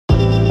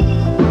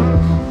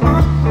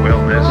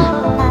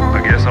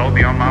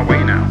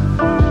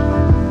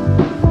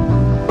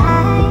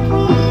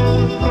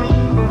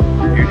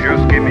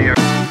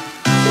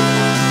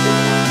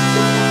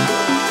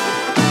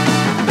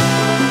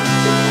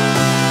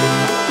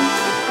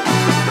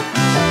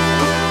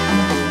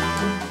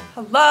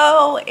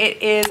Hello,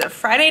 it is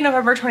Friday,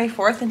 November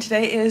 24th, and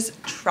today is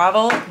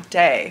travel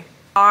day.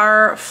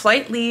 Our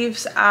flight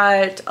leaves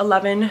at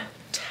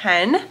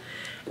 11:10.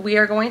 We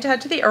are going to head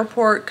to the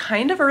airport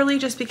kind of early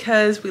just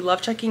because we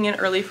love checking in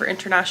early for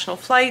international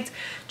flights,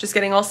 just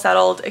getting all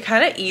settled. It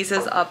kind of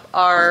eases up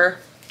our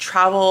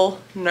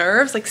travel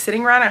nerves. Like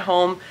sitting around at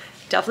home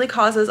definitely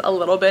causes a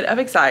little bit of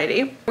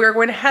anxiety. We're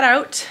going to head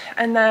out,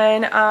 and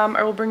then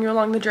I will bring you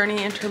along the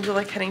journey in terms of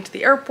like heading to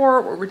the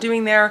airport, what we're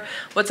doing there,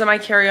 what's in my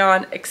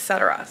carry-on,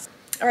 etc.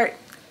 All right,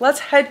 let's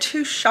head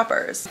to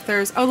Shoppers.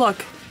 There's, oh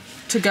look,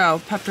 to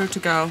go, Pepto to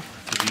go.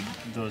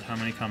 Those, how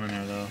many come in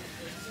there though?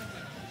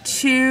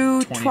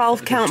 Two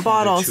 12 count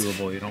bottles.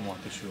 Chewable, you don't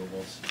want the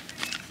chewables.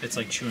 It's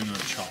like chewing on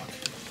chalk.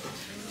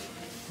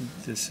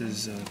 This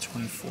is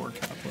 24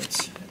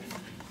 caplets.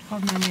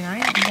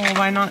 $12.99. Well,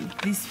 why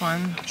not this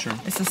one? Sure.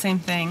 It's the same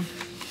thing.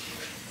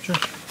 Sure.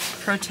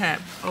 Pro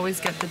tip, always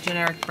get the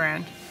generic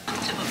brand.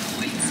 It's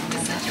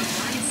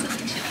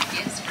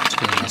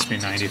going to ask me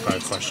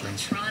 95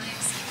 questions.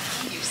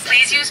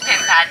 Please use PIN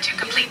pad to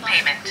complete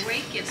payment.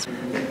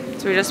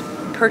 So we just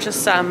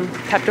purchased some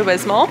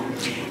Pepto-Bismol,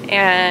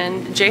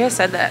 and Jay has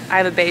said that I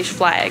have a beige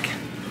flag.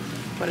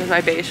 What is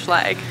my beige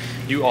flag?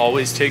 You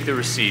always take the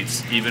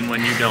receipts, even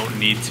when you don't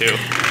need to.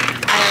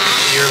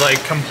 You're like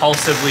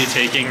compulsively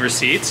taking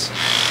receipts,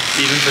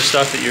 even for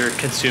stuff that you're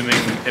consuming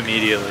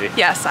immediately.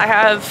 Yes, I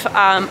have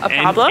a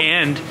problem.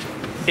 And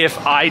if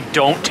I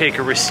don't take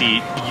a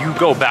receipt, you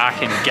go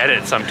back and get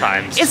it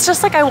sometimes. It's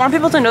just like I want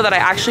people to know that I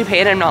actually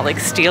paid and I'm not like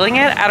stealing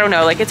it. I don't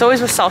know, like it's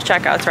always with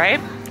self-checkouts, right?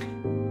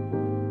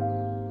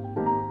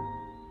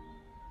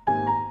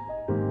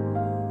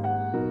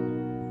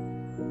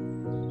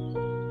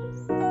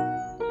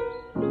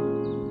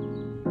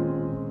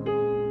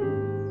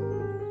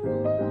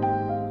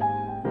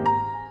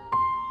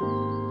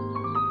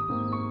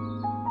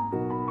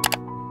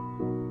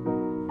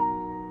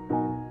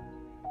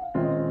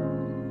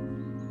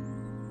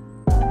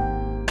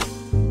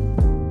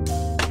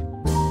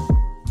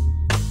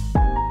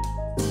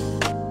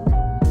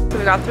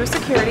 We got through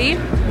security.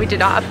 We did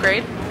not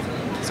upgrade.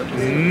 So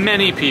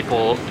many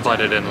people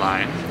butted in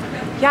line.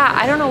 Yeah,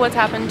 I don't know what's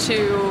happened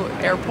to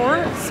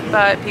airports,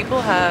 but people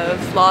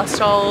have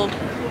lost all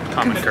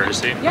common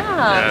courtzy.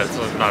 Yeah, it's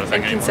not a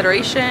thing and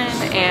consideration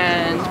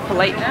and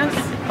politeness.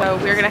 So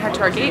we're gonna head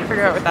to our gate,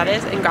 figure out what that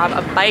is, and grab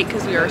a bite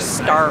because we are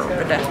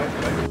starved.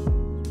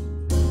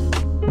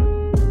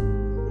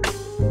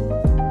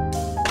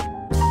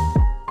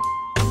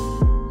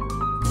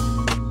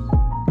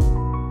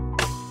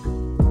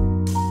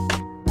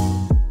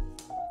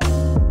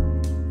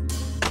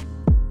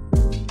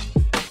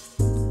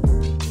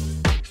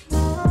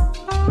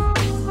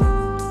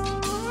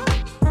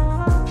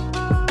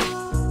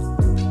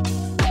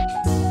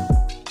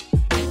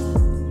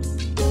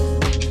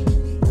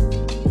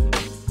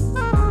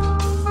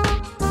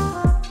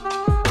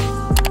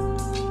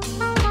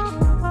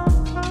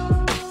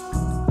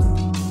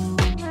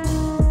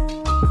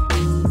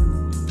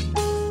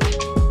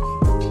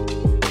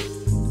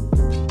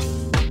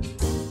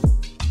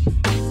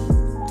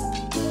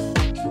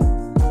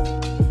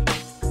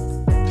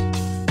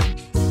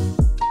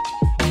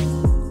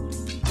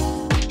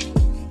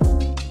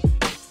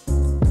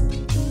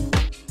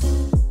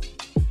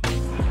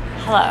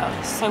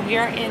 Hello, so we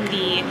are in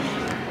the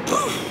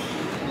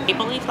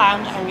Maple Leaf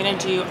Lounge. I'm gonna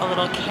do a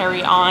little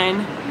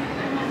carry-on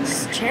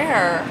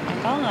chair. Oh my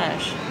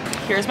gosh.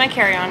 Here's my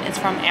carry-on, it's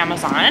from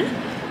Amazon.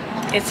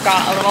 It's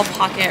got a little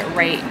pocket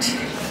right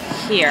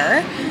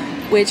here,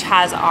 which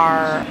has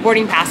our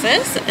boarding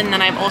passes, and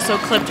then I've also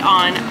clipped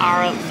on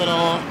our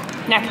little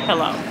neck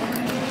pillow.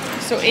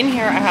 So in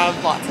here I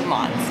have lots and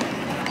lots.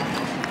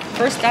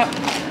 First up,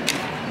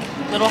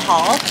 little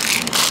haul.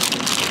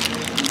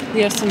 We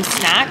have some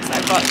snacks.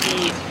 I've got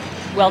the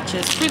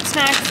Welch's fruit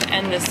snacks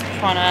and this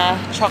Prana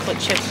chocolate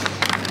chip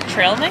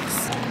trail mix.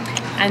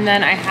 And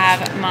then I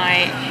have my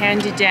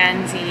handy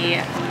dandy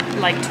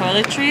like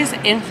toiletries,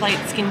 in-flight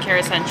skincare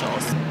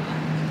essentials.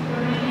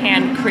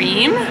 Hand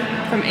cream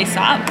from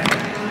Aesop.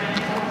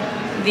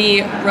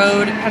 The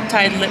Rhode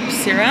Peptide Lip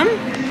Serum.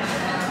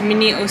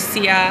 Mini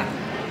Osea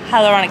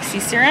Hyaluronic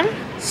Sea Serum.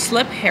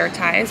 Slip hair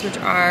ties, which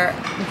are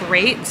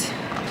great.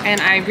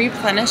 And I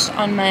replenished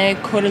on my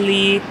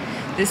Caudalie.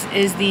 This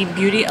is the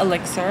Beauty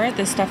Elixir.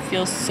 This stuff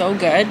feels so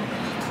good.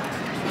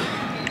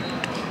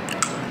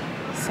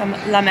 Some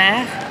La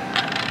Mer.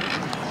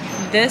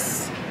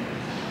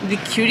 The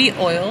Cutie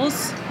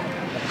Oils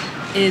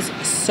is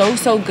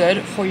so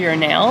good for your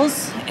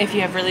nails if you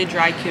have really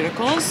dry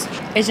cuticles.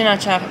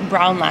 Ejinacha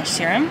Brown Lash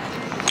Serum.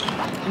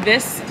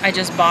 This I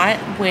just bought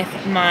with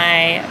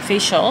my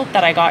facial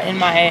that I got in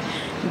my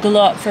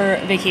Glow Up for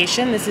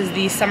vacation. This is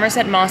the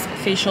Somerset Moss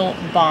Facial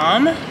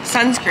Balm.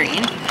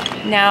 Sunscreen.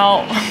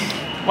 Now,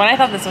 when I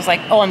thought this was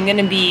like, oh, I'm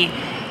gonna be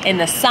in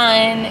the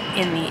sun,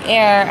 in the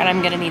air, and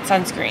I'm gonna need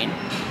sunscreen.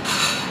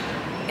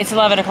 It's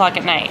 11 o'clock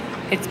at night.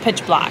 It's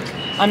pitch black.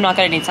 I'm not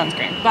gonna need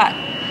sunscreen, but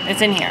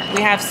it's in here.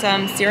 We have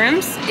some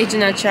serums,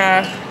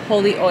 Ejinacha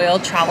Holy Oil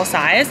Travel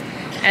Size,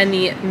 and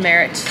the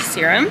Merit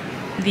Serum,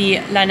 the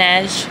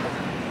Laneige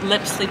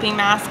lip sleeping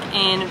mask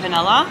in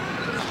vanilla.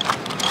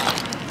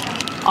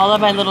 All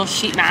of my little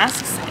sheet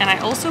masks. And I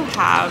also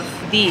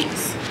have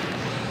these.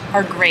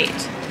 Are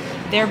great.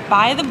 They're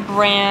by the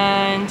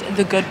brand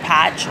The Good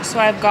Patch. So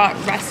I've got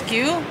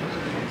Rescue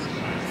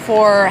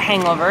for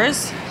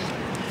hangovers,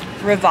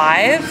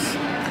 Revive,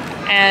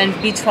 and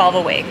B12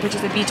 Awake, which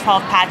is a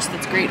B12 patch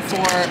that's great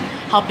for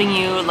helping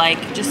you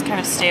like just kind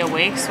of stay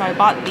awake. So I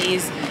bought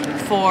these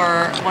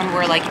for when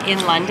we're like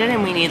in London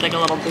and we need like a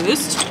little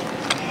boost.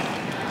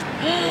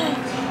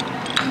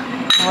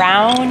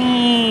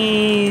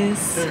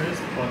 Brownies. There is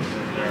one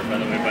there, by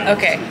the way.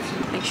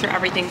 Okay, make sure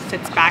everything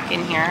fits back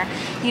in here.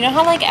 You know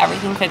how like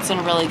everything fits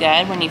in really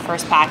good when you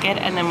first pack it,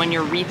 and then when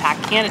you're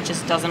repacking it, it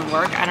just doesn't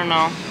work? I don't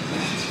know. I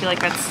feel like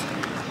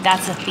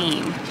that's a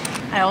theme.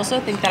 I also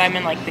think that I'm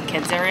in like the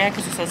kids area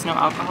because it says no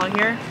alcohol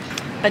here,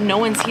 but no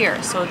one's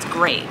here, so it's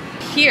great.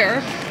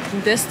 Here,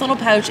 this little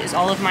pouch is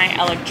all of my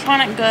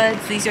electronic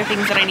goods. These are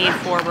things that I need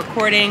for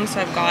recording. So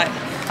I've got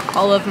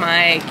all of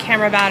my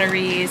camera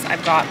batteries.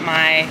 I've got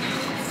my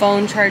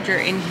phone charger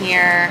in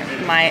here,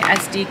 my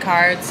SD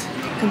cards,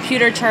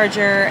 computer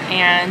charger,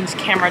 and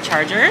camera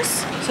chargers.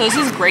 So this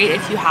is great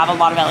if you have a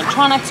lot of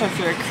electronics or if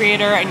you're a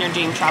creator and you're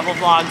doing travel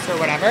vlogs or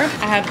whatever.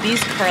 I have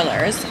these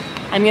curlers.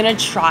 I'm gonna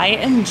try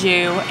and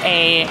do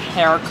a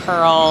hair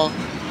curl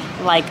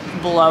like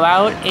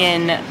blowout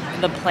in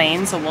the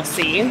plane, so we'll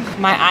see.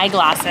 My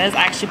eyeglasses,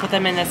 I actually put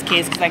them in this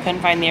case because I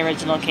couldn't find the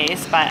original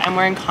case, but I'm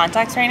wearing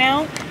contacts right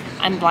now.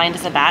 I'm blind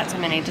as a bat, so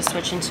I'm gonna need to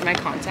switch into my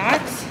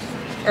contacts,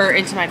 or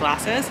into my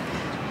glasses.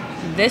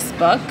 This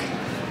book,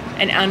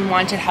 An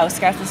Unwanted House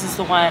Guest, this is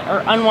the one,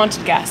 or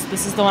Unwanted Guest,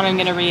 this is the one I'm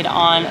gonna read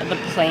on the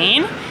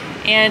plane.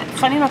 And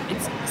funny enough,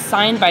 it's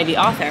signed by the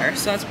author,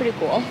 so that's pretty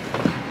cool.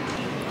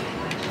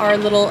 Our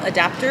little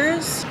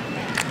adapters,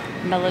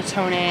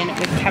 melatonin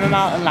with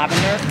chamomile and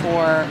lavender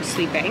for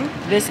sleeping.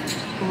 This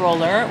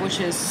roller, which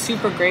is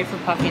super great for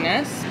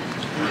puffiness.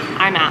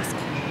 Eye mask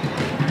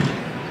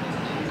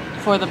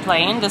for the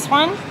plane. This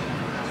one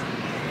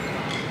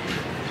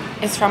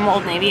is from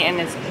Old Navy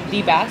and it's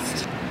the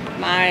best.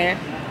 My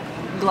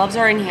gloves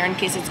are in here in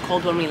case it's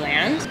cold when we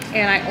land.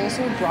 And I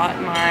also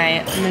brought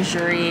my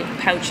Missouri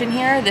pouch in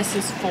here. This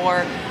is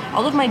for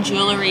all of my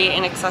jewelry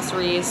and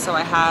accessories. So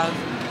I have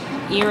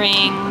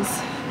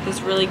earrings,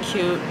 this really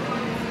cute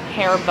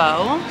hair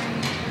bow,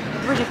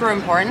 super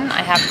important.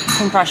 I have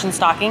compression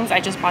stockings. I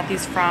just bought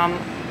these from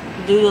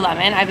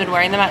Lululemon. I've been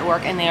wearing them at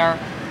work and they are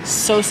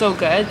so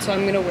good, so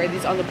I'm gonna wear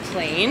these on the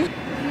plane.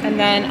 And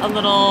then a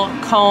little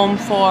comb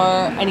for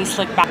any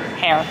slick back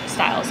hair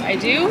styles I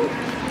do.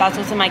 That's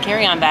what's in my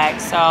carry-on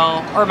bag,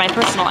 so, or my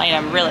personal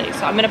item really.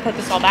 So I'm gonna put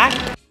this all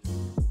back.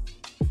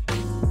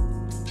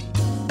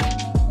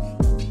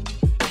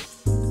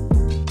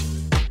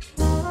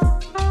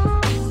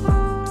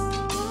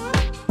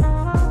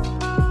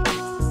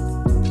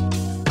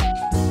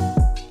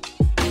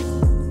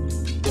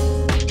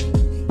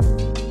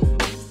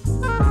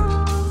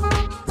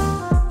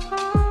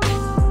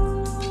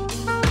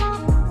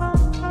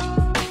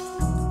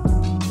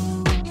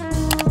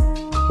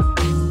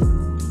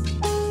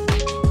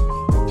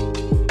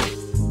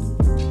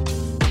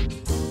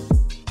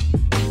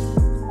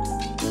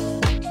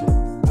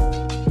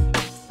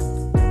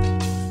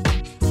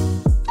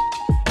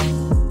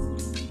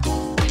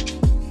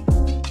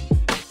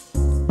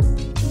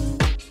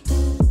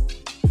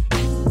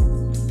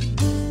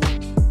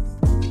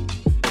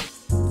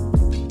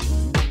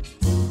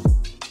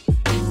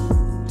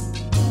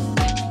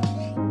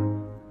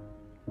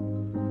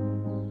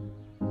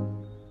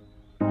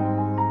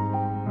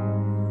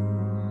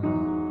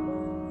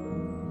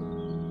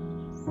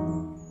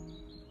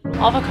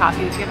 I'll have a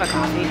coffee. Do you have a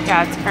coffee?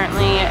 Yeah, it's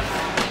currently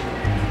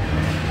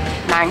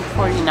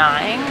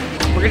 9:49.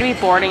 We're gonna be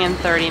boarding in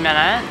 30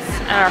 minutes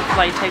and our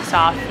flight takes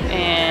off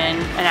in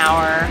an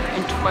hour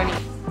and 20.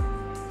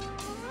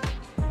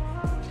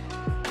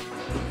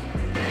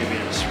 Maybe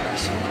an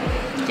espresso.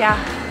 Yeah,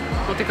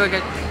 we'll have to go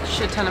get a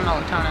shit ton of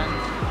melatonin.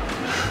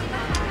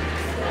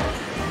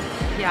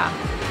 Yeah,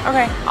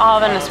 okay, I'll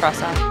have an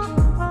espresso.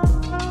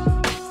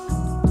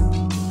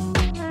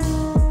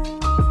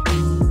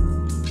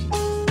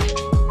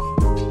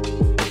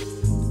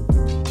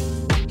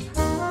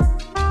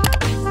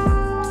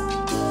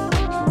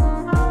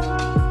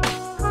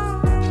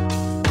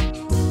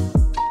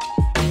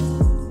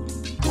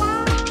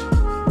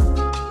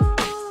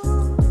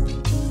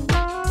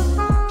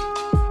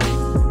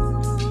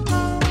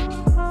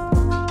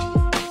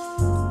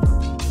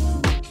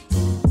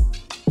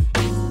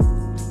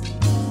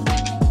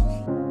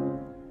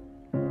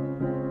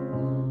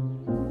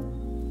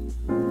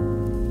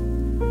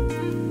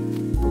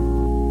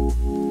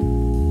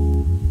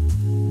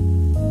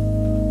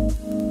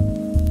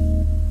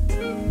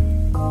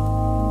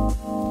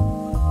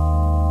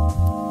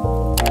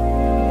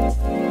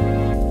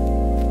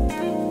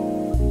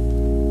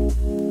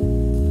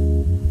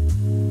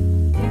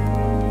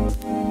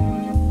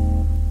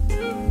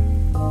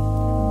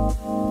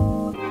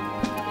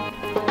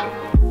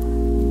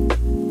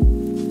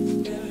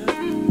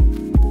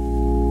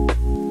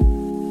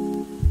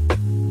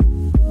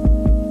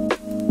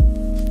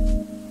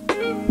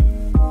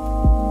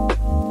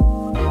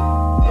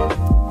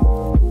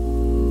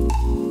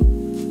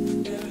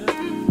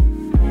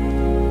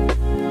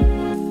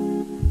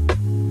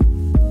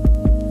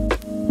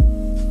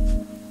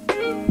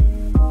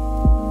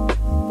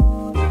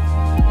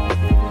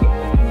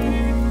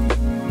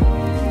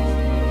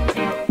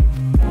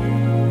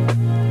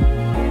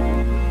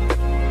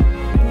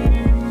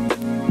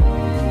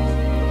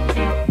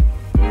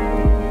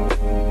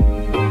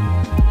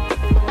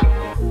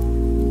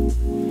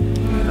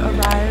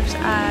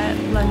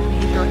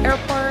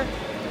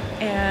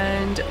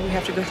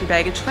 to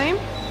baggage claim.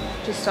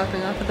 Just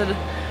stopping off at the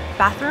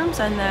bathrooms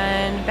and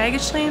then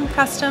baggage claim,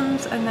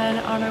 customs, and then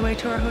on our way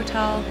to our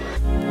hotel.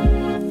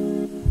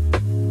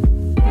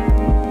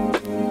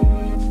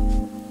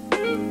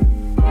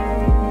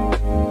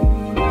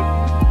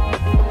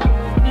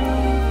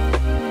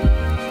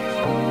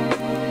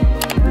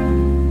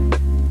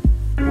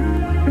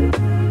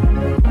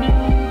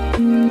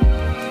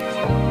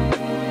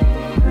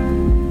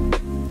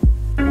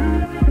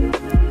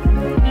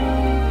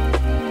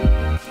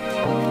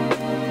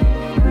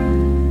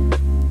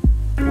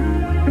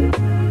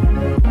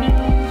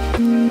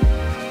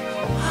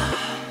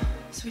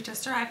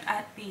 Arrived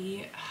at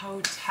the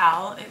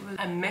hotel. It was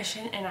a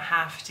mission and a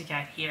half to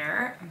get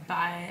here,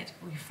 but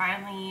we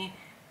finally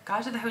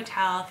got to the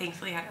hotel.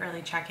 Thankfully had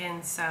early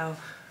check-in, so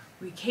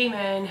we came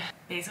in,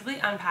 basically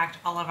unpacked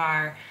all of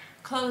our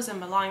clothes and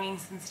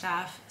belongings and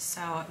stuff,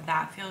 so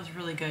that feels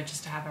really good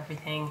just to have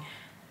everything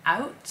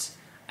out.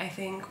 I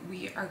think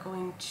we are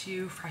going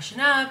to freshen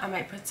up. I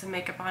might put some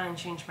makeup on and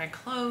change my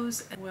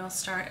clothes, and we'll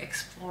start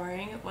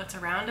exploring what's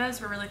around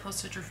us. We're really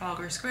close to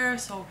Trafalgar Square,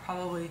 so we'll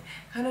probably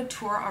kind of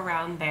tour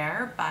around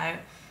there, but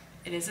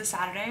it is a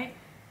Saturday.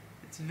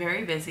 It's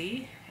very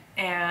busy,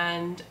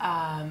 and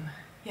yeah,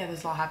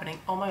 there's a lot happening.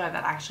 Oh my god,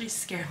 that actually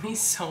scared me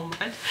so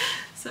much.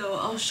 So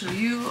I'll show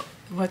you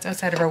what's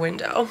outside of our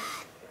window.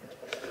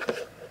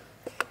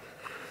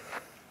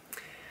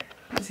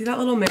 See that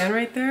little man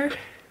right there?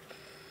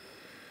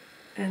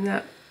 And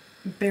that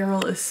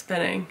barrel is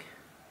spinning.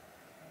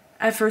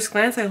 At first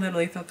glance, I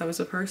literally thought that was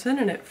a person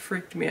and it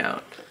freaked me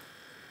out.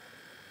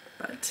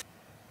 But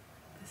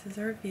this is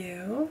our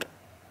view.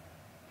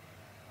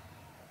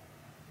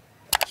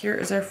 Here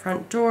is our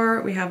front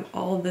door. We have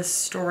all this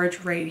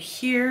storage right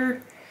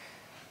here.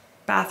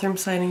 Bathroom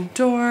sliding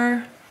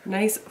door.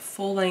 Nice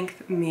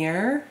full-length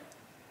mirror.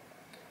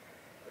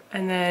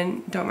 And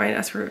then, don't mind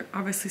us, we're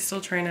obviously still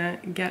trying to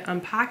get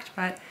unpacked,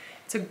 but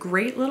it's a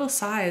great little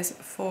size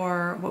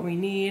for what we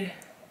need.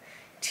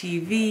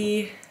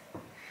 TV,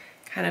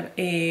 kind of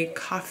a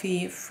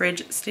coffee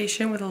fridge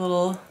station with a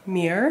little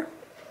mirror.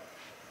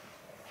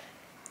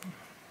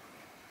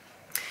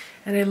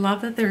 And I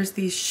love that there's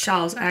these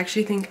shelves. I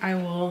actually think I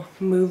will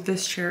move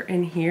this chair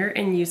in here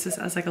and use this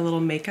as like a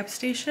little makeup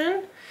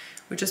station,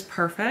 which is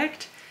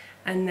perfect.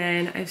 And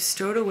then I've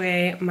stowed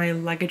away my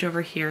luggage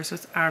over here so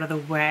it's out of the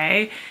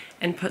way,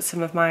 and put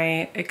some of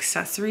my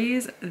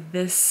accessories.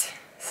 This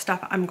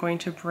stuff I'm going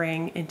to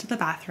bring into the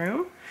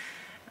bathroom.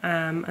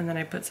 And then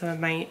I put some of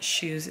my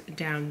shoes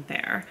down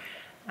there.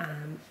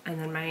 And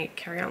then my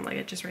carry-on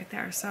luggage is right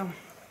there. So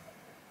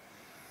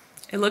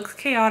it looks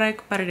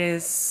chaotic, but it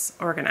is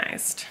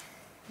organized.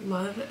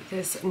 Love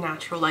this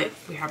natural light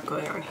we have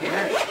going on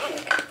here.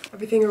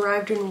 Everything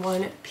arrived in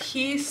one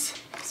piece.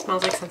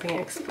 Smells like something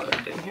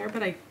exploded in here,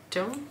 but I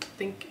don't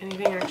think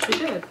anything actually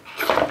did.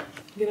 I'm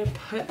gonna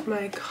put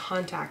my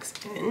contacts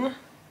in.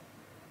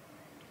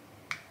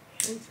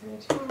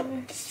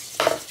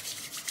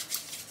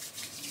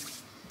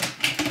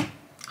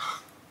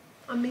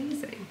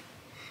 Amazing.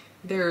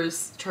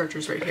 There's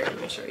chargers right here. Let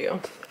me show you.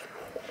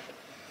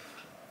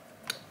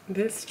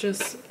 This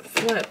just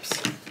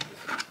flips.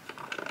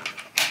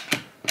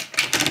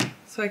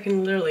 So I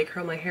can literally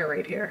curl my hair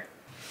right here.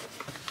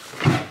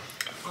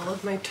 All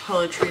of my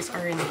toiletries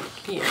are in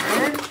here,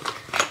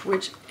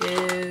 which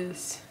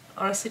is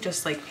honestly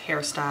just like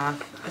hair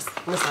stuff,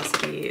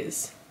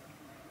 necessities.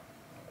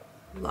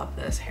 Love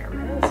this hair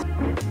mist.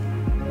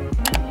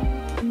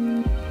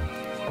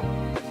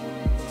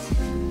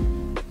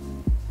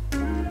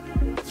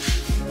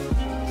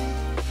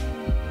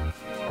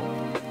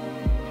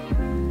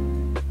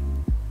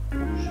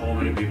 So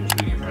many people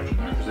speaking French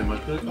now because they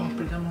must be like, oh,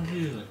 pretend mon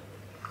music.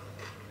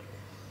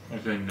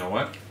 Okay, you know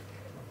what?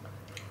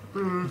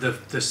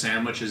 The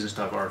sandwiches and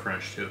stuff are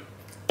French too.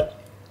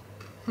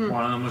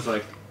 One of them was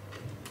like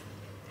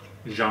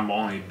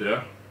jambon et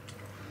bœuf,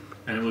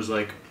 and it was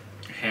like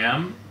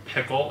ham,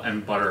 pickle,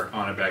 and butter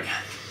on a baguette.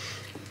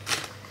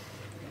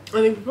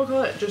 I think people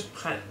call it just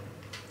pret.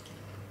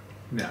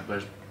 Yeah,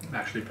 but it's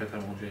actually pret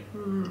à manger.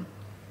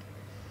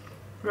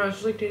 No, it's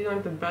just like tasting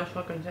like the best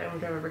fucking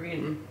sandwich I've ever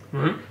eaten.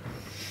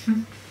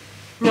 Mm-hmm.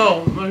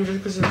 No, I'm just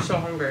because I'm so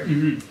hungry.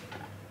 Mm-hmm.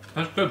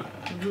 That's good.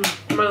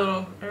 My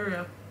little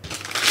area.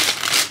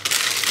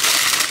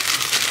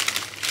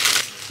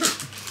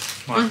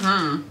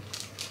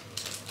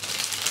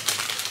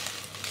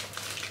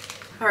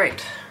 All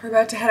right, we're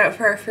about to head out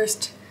for our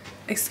first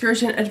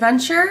excursion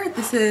adventure.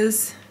 This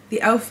is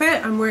the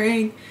outfit. I'm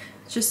wearing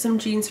just some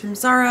jeans from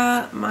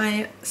Zara,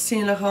 my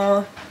Saint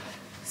Laurent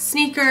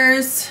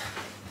sneakers,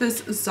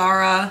 this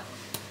Zara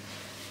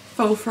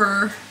faux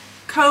fur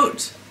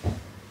coat,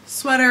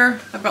 sweater.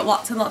 I've got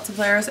lots and lots of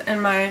layers,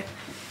 and my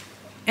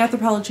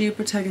Anthropologie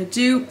Bottega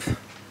dupe.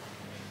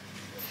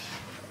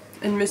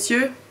 And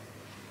Monsieur.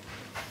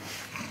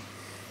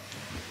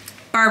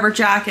 Barber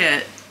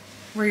jacket.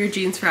 Where are your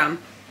jeans from?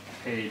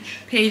 Paige.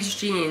 Paige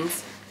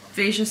jeans.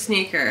 Veja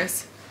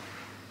sneakers.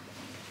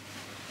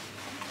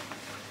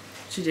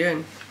 What you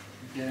doing?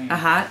 Getting a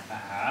hat? A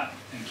hat.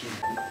 Thank you.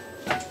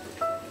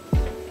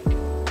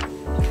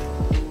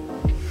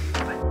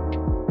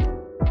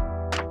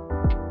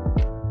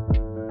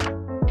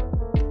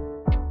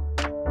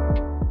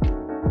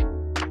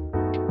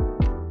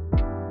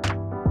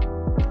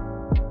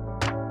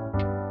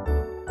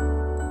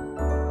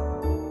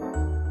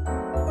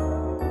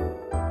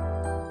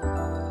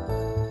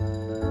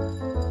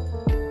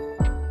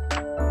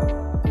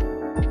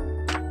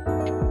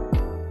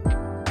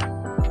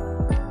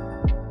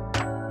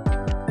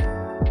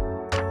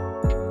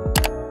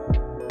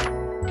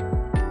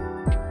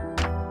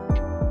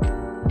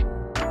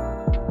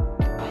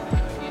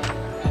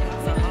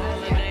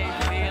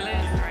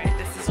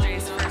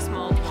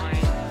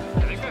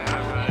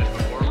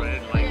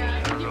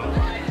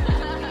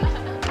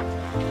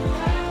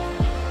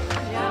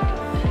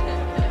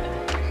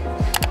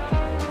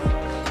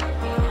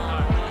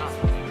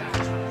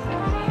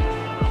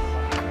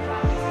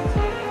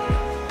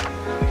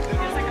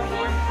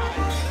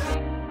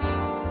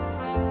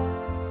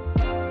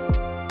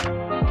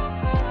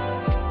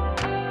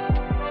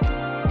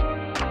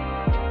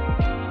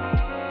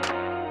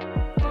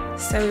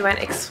 So we went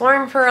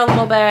exploring for a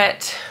little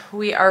bit.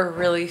 We are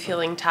really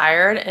feeling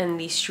tired and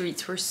the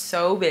streets were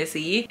so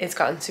busy. It's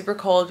gotten super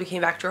cold. We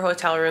came back to our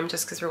hotel room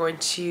just because we're going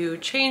to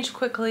change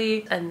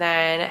quickly and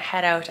then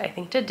head out, I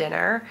think, to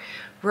dinner.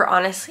 We're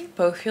honestly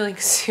both feeling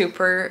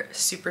super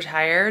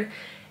tired,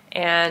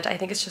 and I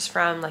think it's just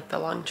from like the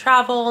long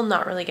travel,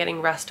 not really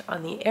getting rest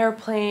on the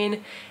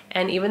airplane.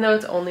 And even though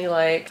it's only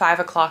like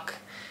 5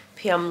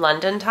 p.m.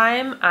 London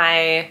time,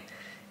 I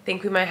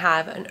think we might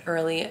have an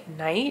early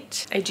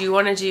night. I do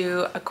want to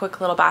do a quick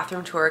little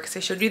bathroom tour because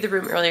I showed you the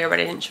room earlier, but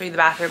I didn't show you the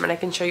bathroom, and I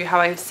can show you how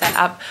I've set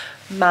up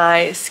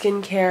my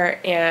skincare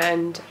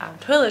and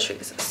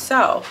toiletries.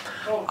 So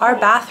our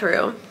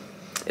bathroom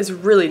is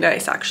really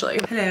nice, actually.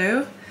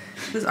 Hello,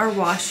 this is our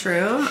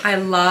washroom. I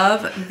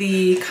love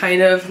the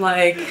kind of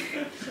like,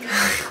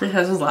 my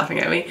husband's laughing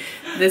at me,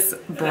 this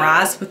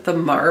brass with the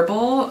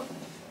marble.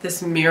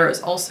 This mirror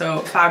is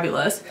also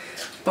fabulous,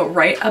 but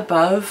right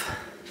above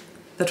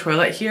the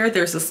toilet here,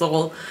 there's this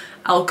little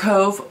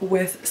alcove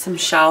with some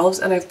shelves,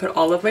 and I've put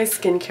all of my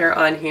skincare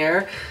on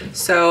here.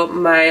 So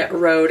my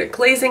Rhode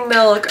glazing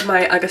milk,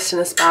 my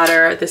Augustinus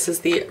batter, this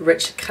is the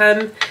Rich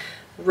Creme,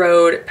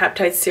 Rhode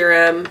peptide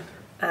serum,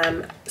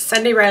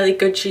 Sunday Riley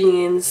Good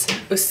Genes,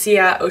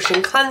 Osea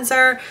Ocean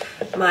Cleanser,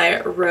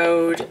 my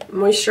Rhode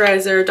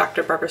moisturizer,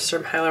 Dr. Barbara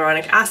Sturm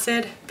hyaluronic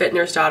acid,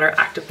 Vintner's Daughter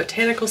active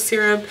botanical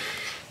serum,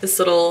 this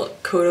little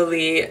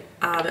Caudalie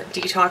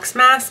detox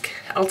mask,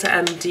 Ulta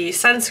MD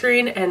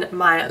sunscreen, and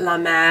my La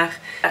Mer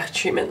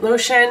treatment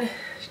lotion.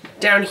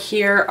 Down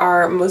here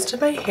are most of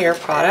my hair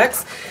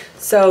products.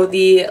 So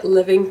the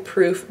Living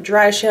Proof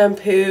dry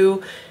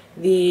shampoo,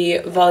 the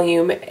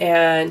volume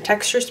and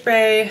texture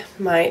spray,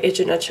 my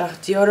Agent Nature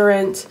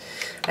deodorant.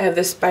 I have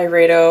this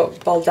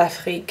Byredo Bal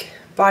d'Afrique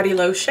body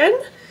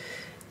lotion,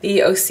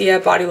 the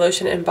Osea body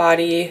lotion and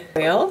body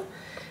oil,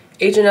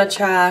 Agent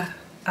Nature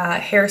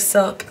hair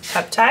silk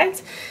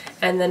peptides,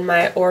 and then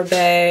my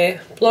Orbe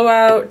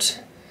blowout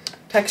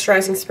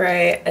texturizing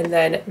spray, and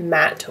then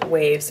matte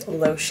waves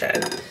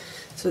lotion.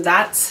 So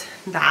that's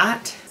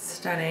that.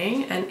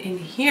 Stunning. And in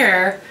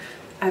here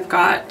I've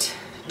got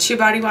 2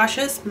 body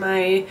washes,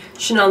 my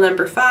Chanel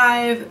No.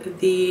 5,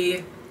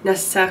 the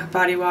Necessaire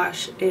body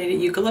wash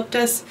in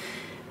eucalyptus,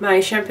 my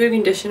shampoo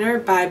conditioner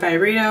by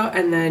Byredo,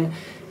 and then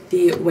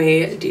the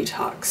Way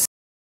Detox.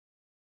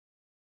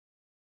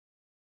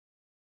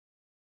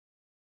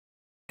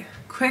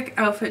 Quick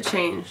outfit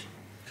change.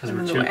 Because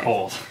we're too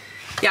cold.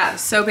 Yeah,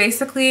 so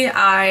basically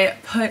I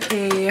put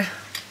a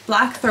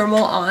black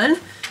thermal on,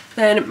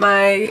 then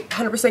my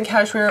 100%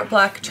 cashmere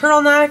black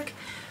turtleneck.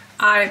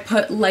 I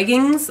put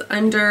leggings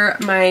under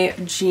my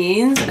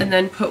jeans and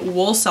then put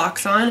wool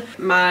socks on,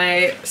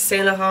 my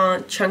Saint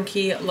Laurent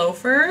chunky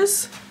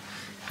loafers,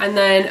 and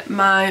then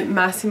my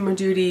Massimo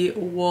Dutti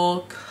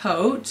wool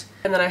coat,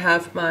 and then I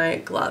have my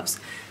gloves,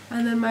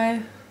 and then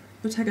my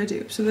Bottega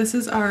dupe. So this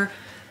is our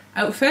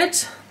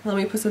outfit. Let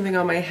me put something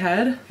on my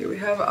head. Here we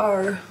have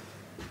our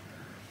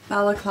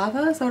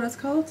balaclava, is that what it's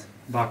called?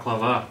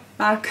 Baklava.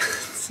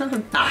 It's not a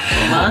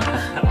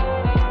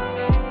baklava.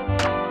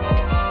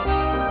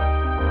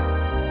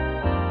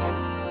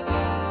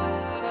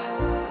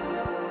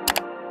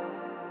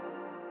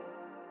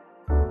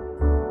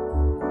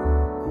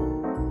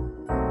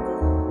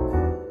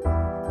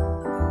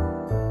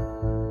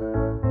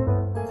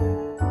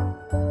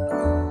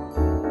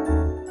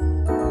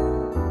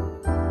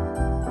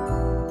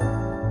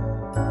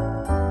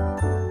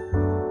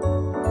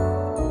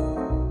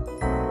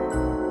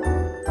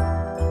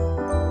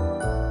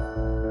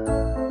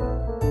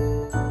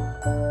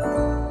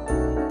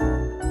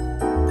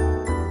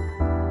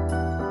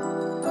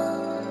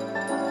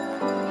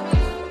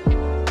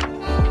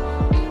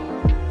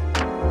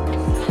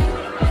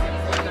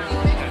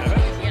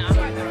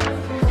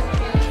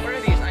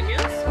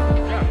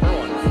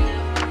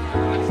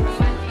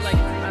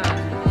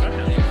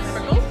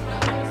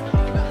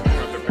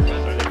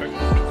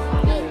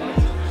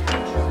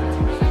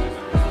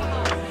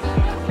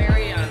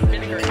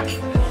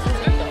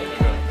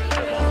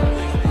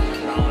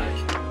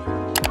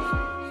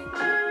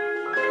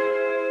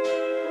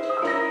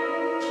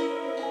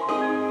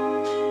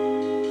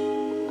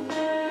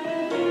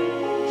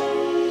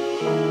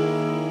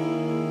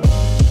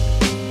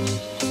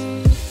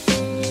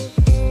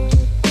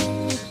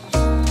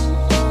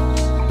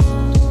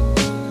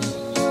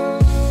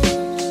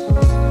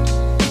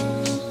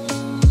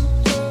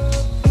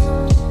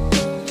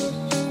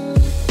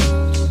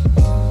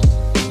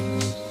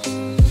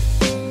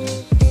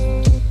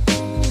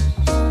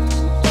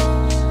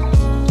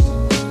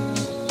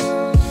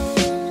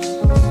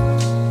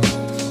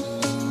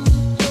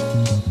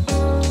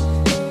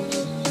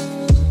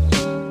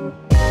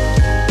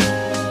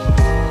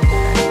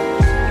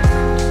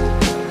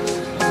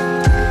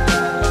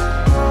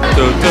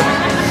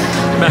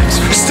 Max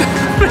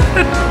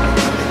Verstappen.